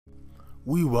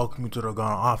We welcome you to the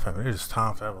Gone Off family. It is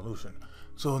time for evolution.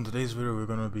 So in today's video, we're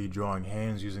going to be drawing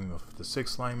hands using the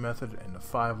 6-line method and the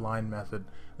 5-line method,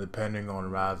 depending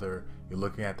on rather you're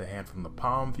looking at the hand from the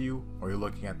palm view or you're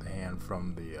looking at the hand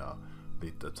from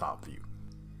the top view.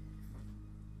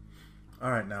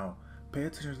 Alright, now pay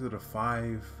attention to the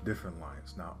 5 different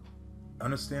lines. Now,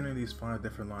 understanding these 5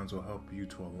 different lines will help you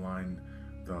to align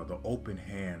the open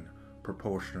hand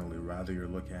proportionally, rather you're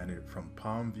looking at it from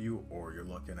palm view or you're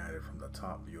looking at it from the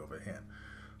top view of a hand.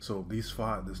 So the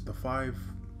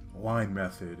 5-line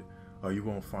method you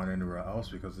won't find anywhere else,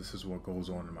 because this is what goes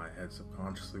on in my head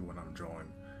subconsciously when I'm drawing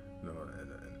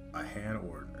a hand,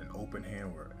 or an open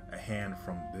hand, or a hand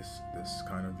from this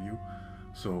kind of view.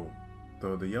 So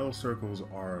the yellow circles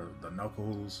are the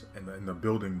knuckles and the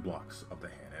building blocks of the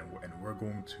hand, and we're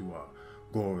going to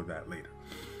go over that later.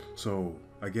 So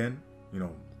again,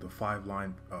 the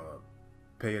 5-line,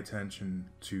 pay attention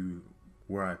to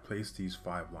where I place these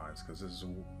 5 lines, because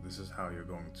this is how you're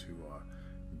going to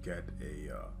get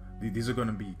these are going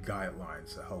to be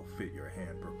guidelines to help fit your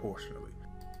hand proportionally.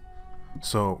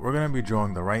 So we're going to be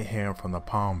drawing the right hand from the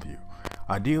palm view.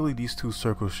 Ideally, these 2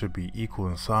 circles should be equal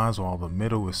in size, while the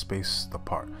middle is spaced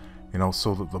apart.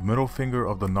 So the middle finger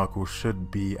of the knuckle should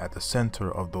be at the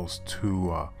center of those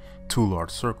two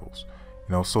large circles.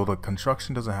 So the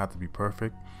construction doesn't have to be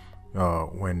perfect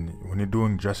when you're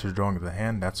doing gesture drawing of the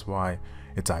hand. That's why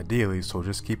it's ideally. So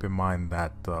just keep in mind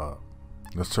that the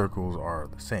circles are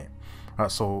the same.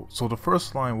 So the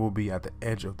first line will be at the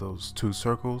edge of those 2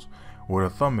 circles where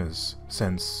the thumb is,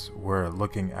 since we're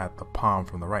looking at the palm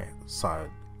from the right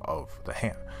side of the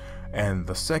hand. And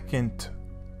the second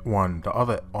one,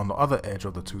 on the other edge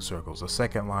of the 2 circles, the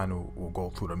second line will go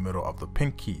through the middle of the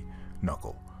pinky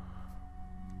knuckle.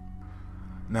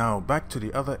 Now back to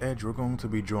the other edge, we're going to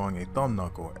be drawing a thumb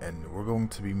knuckle, and we're going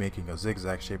to be making a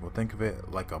zigzag shape. We'll think of it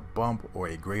like a bump or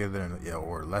a greater than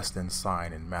or less than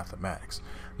sign in mathematics.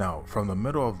 Now from the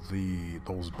middle of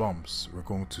those bumps, we're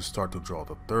going to start to draw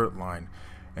the 3rd line,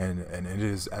 and it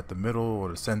is at the middle or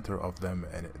the center of them,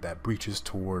 and that reaches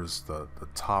towards the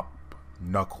top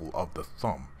knuckle of the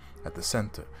thumb at the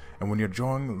center. And when you're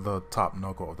drawing the top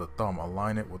knuckle of the thumb,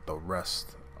 align it with the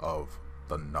rest of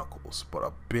the knuckles, but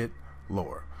a bit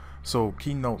lower. So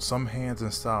key note, some hands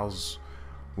and styles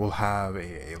will have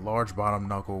a large bottom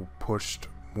knuckle pushed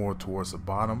more towards the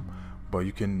bottom, but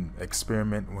you can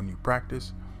experiment when you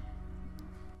practice.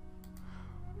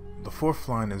 The 4th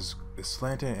line is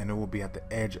slanted, and it will be at the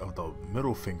edge of the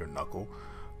middle finger knuckle.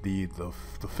 The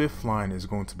 5th line is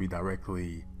going to be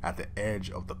directly at the edge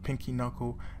of the pinky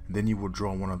knuckle. And then you will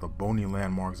draw one of the bony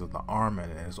landmarks of the arm,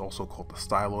 and it is also called the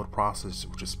styloid process,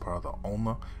 which is part of the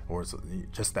ulna, or it's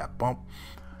just that bump.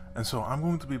 And so I'm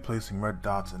going to be placing red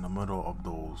dots in the middle of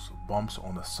those bumps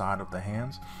on the side of the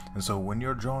hands. And so when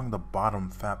you're drawing the bottom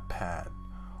fat pad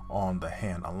on the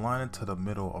hand, align it to the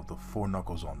middle of the 4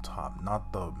 knuckles on top,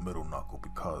 not the middle knuckle,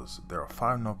 because there are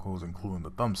 5 knuckles including the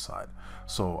thumb side.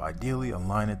 So ideally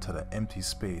align it to the empty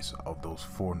space of those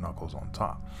 4 knuckles on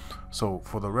top. So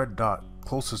for the red dot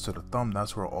closest to the thumb,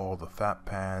 that's where all the fat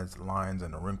pads, lines,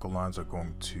 and the wrinkle lines are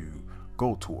going to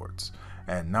go towards.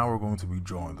 And now we're going to be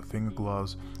drawing the finger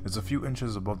gloves. It's a few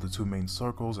inches above the 2 main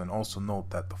circles, and also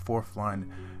note that the 4th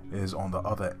line is on the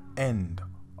other end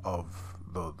of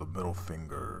the middle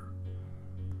finger.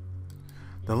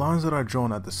 The lines that are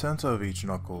drawn at the center of each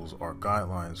knuckles are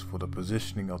guidelines for the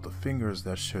positioning of the fingers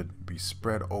that should be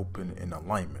spread open in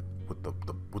alignment with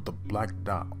the black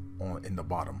dot on the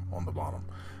bottom.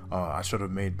 I should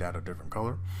have made that a different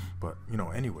color, but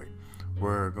anyway,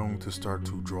 we're going to start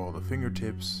to draw the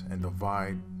fingertips and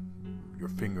divide your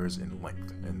fingers in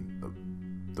length, and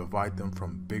divide them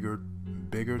from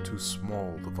bigger to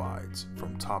small divides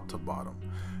from top to bottom.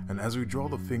 And as we draw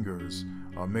the fingers,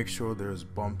 make sure there's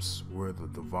bumps where the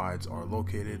divides are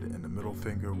located, and the middle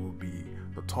finger will be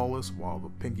the tallest while the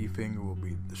pinky finger will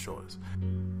be the shortest.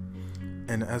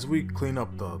 And as we clean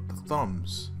up the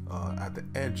thumbs, at the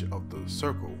edge of the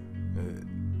circle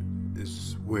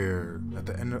is where, at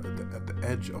the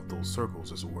edge of those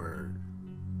circles is where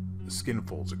the skin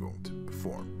folds are going to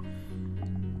form.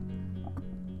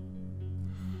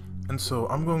 And so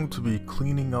I'm going to be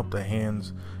cleaning up the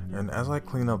hands, and as I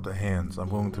clean up the hands, I'm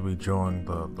going to be drawing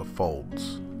the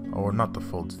folds, or not the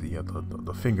folds, the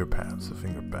finger pads.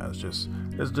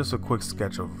 It's just a quick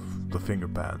sketch of the finger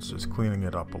pads, just cleaning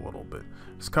it up a little bit.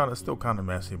 It's still kind of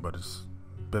messy, but it's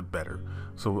a bit better.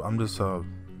 So I'm just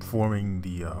forming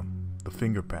the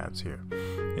finger pads here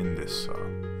in this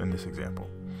example.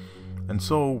 And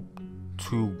so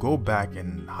to go back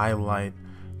and highlight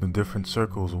the different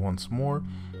circles once more,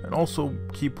 And also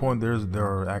key point, there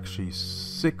are actually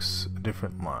 6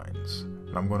 different lines,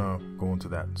 and I'm gonna go into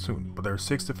that soon. But there are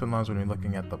 6 different lines when you're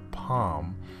looking at the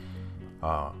palm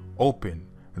open,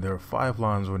 and there are 5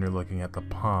 lines when you're looking at the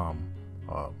palm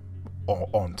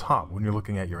on top. When you're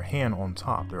looking at your hand on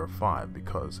top, there are 5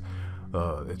 because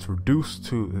it's reduced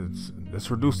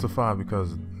to 5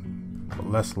 because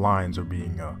less lines are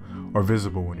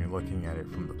visible when you're looking at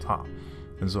it from the top.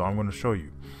 And so I'm going to show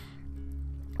you.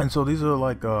 And so these are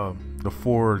like the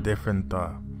 4 different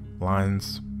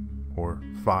lines, or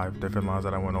 5 different lines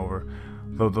that I went over.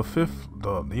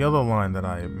 The other line that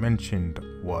I mentioned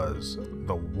was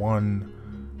the one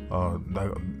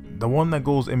that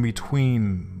goes in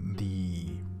between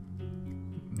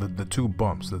the 2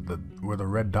 bumps, where the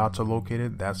red dots are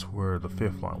located. That's where the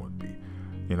 5th line would be,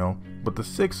 you know. But the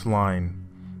 6th line,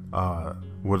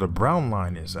 where the brown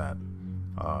line is at,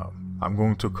 I'm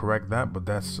going to correct that, but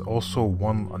that's also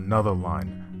another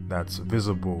line that's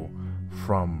visible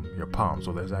from your palm.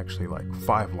 So there's actually like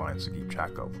 5 lines to keep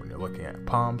track of when you're looking at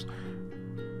palms.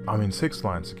 6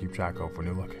 lines to keep track of when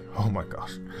you're looking,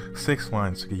 6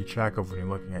 lines to keep track of when you're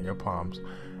looking at your palms,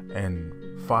 and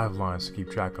 5 lines to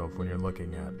keep track of when you're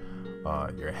looking at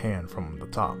your hand from the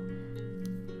top.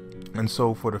 And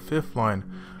so for the 5th line,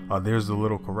 there's a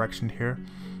little correction here.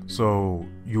 So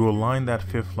you align that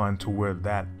 5th line to where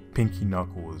that pinky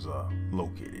knuckle is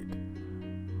located.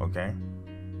 Okay,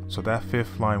 so that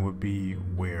 5th line would be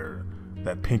where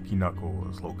that pinky knuckle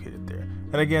is located there.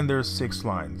 And again, there's 6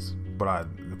 lines, but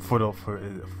for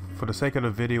the sake of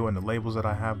the video and the labels that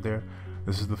I have there,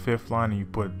 this is the 5th line and you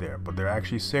put it there. But there are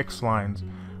actually 6 lines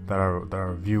that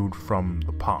are viewed from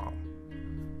the palm.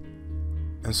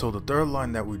 And so the 3rd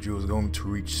line that we drew is going to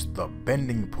reach the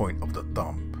bending point of the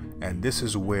thumb, and this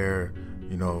is where,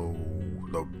 you know,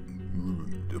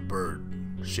 the bird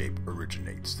shape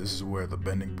originates. This is where the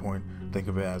bending point, think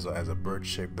of it as a bird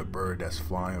shape, the bird that's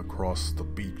flying across the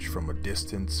beach from a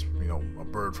distance, you know, a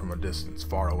bird from a distance,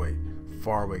 far away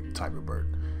type of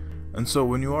bird. And so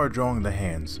when you are drawing the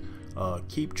hands,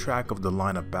 keep track of the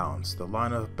line of balance. The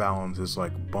line of balance is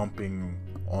like bumping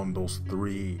on those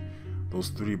three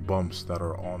bumps that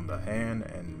are on the hand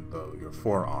and your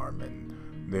forearm, and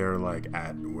they're like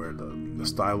at where the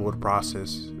styloid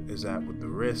process is at with the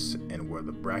wrist, and where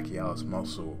the brachialis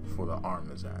muscle for the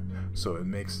arm is at. So it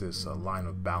makes this a line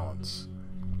of balance.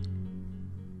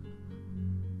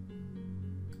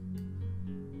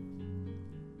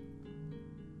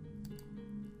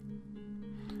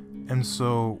 And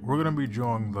so we're going to be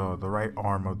drawing the right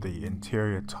arm of the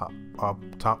interior top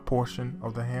portion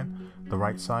of the hand, the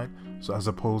right side. So as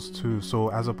opposed to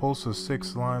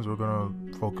 6 lines, we're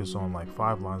going to focus on like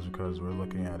 5 lines because we're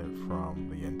looking at it from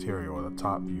the interior or the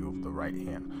top view of the right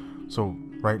hand. So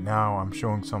right now I'm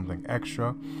showing something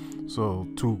extra. So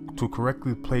to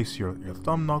correctly place your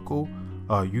thumb knuckle,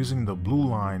 using the blue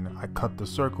line, I cut the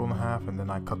circle in half, and then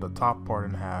I cut the top part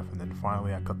in half, and then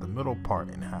finally I cut the middle part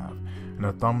in half. And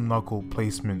the thumb knuckle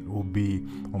placement will be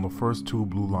on the first 2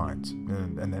 blue lines,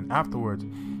 and then afterwards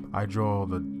I draw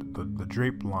the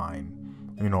drape line,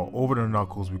 you know, over the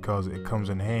knuckles, because it comes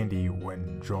in handy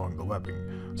when drawing the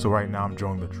webbing. So right now I'm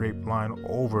drawing the drape line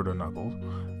over the knuckles,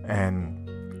 and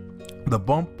the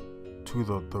bump to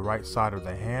the right side of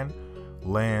the hand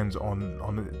lands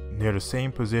near the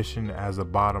same position as the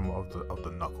bottom of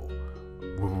the knuckle,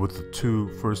 with the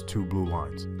first two blue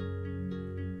lines.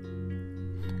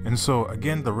 And so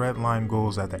again, the red line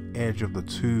goes at the edge of the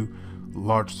 2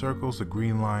 large circles. The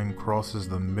green line crosses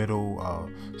the middle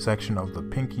section of the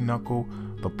pinky knuckle.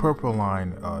 The purple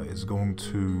line is going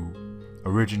to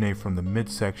originate from the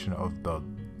midsection of the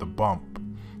bump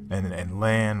and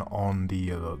land on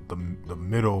the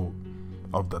middle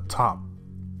of the top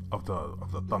of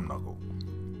the thumb knuckle.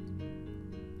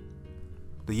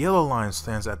 The yellow line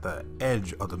stands at the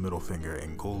edge of the middle finger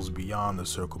and goes beyond the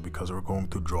circle because we're going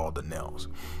to draw the nails.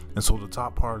 And so the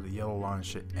top part of the yellow line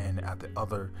should end at the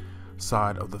other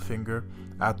side of the finger.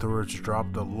 Afterwards,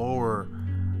 drop the lower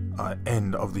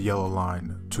end of the yellow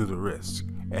line to the wrist.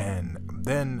 And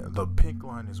then the pink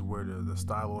line is where the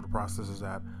styloid process is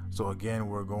at. So again,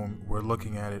 we're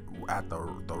looking at it at the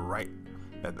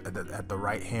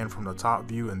right hand from the top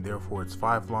view, and therefore it's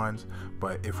 5 lines.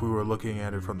 But if we were looking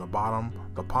at it from the bottom,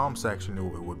 the palm section, it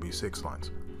would be 6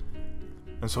 lines.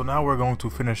 And so now we're going to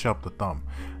finish up the thumb.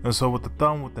 And so with the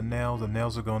thumb, with the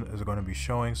nails are going to be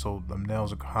showing. So the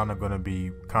nails are going to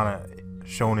be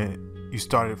shown it. You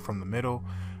start it from the middle,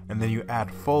 and then you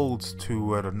add folds to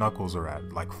where the knuckles are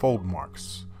at, like fold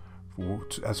marks.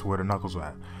 That's where the knuckles are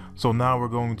at. So now we're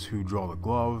going to draw the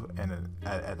glove, and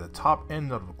at the top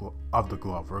end of the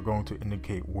glove, we're going to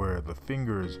indicate where the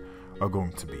fingers are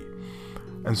going to be.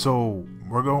 And so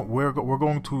we're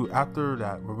going to, after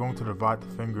that, we're going to divide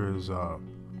the fingers,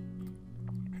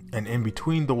 and in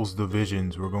between those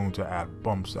divisions, we're going to add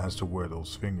bumps as to where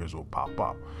those fingers will pop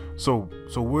up. So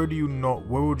where would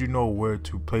you know where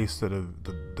to place the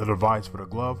divides for the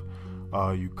glove?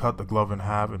 You cut the glove in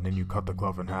half, and then you cut the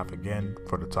glove in half again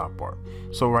for the top part.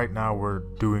 So right now we're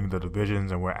doing the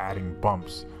divisions, and we're adding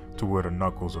bumps to where the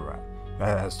knuckles are at,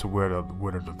 as to where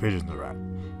the divisions are at,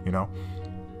 you know.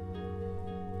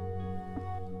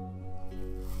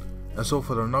 And so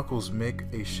for the knuckles, make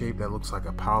a shape that looks like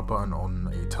a power button on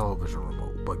a television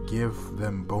remote, but give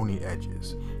them bony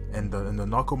edges. And the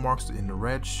knuckle marks in the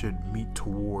red should meet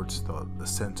towards the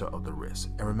center of the wrist.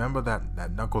 And remember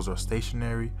that knuckles are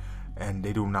stationary and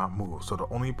they do not move. So the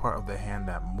only part of the hand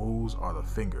that moves are the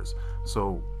fingers.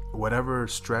 So whatever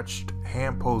stretched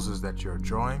hand poses that you're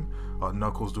drawing,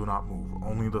 knuckles do not move,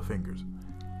 only the fingers.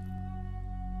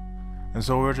 And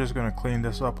so we're just gonna clean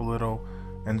this up a little.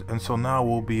 And so now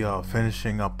we'll be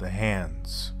finishing up the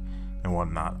hands and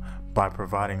whatnot by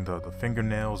providing the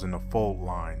fingernails and the fold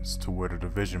lines to where the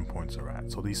division points are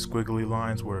at. So these squiggly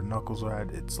lines where the knuckles are at,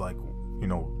 it's like, you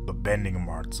know, the bending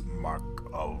mark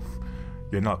of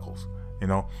your knuckles, you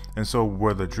know. And so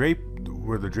where the drape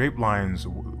lines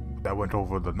that went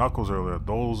over the knuckles earlier,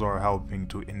 those are helping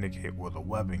to indicate where the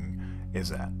webbing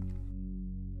is at.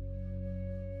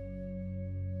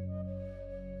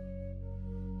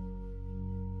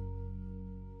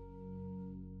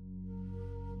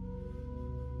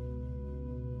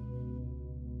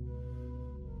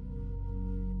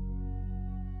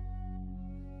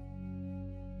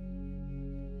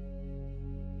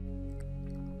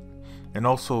 And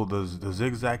also the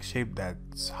zigzag shape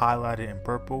that's highlighted in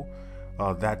purple,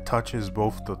 that touches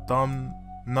both the thumb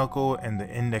knuckle and the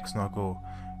index knuckle,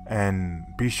 and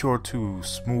be sure to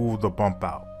smooth the bump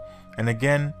out. And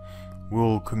again,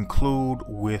 we'll conclude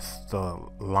with the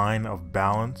line of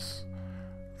balance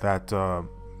that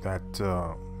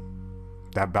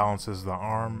balances the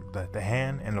arm, the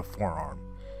hand, and the forearm.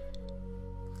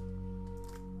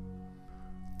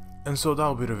 And so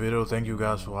that'll be the video. Thank you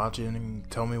guys for watching.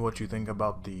 Tell me what you think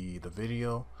about the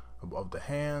video of the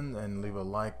hand, and leave a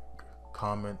like,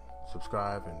 comment,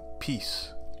 subscribe, and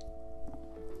peace.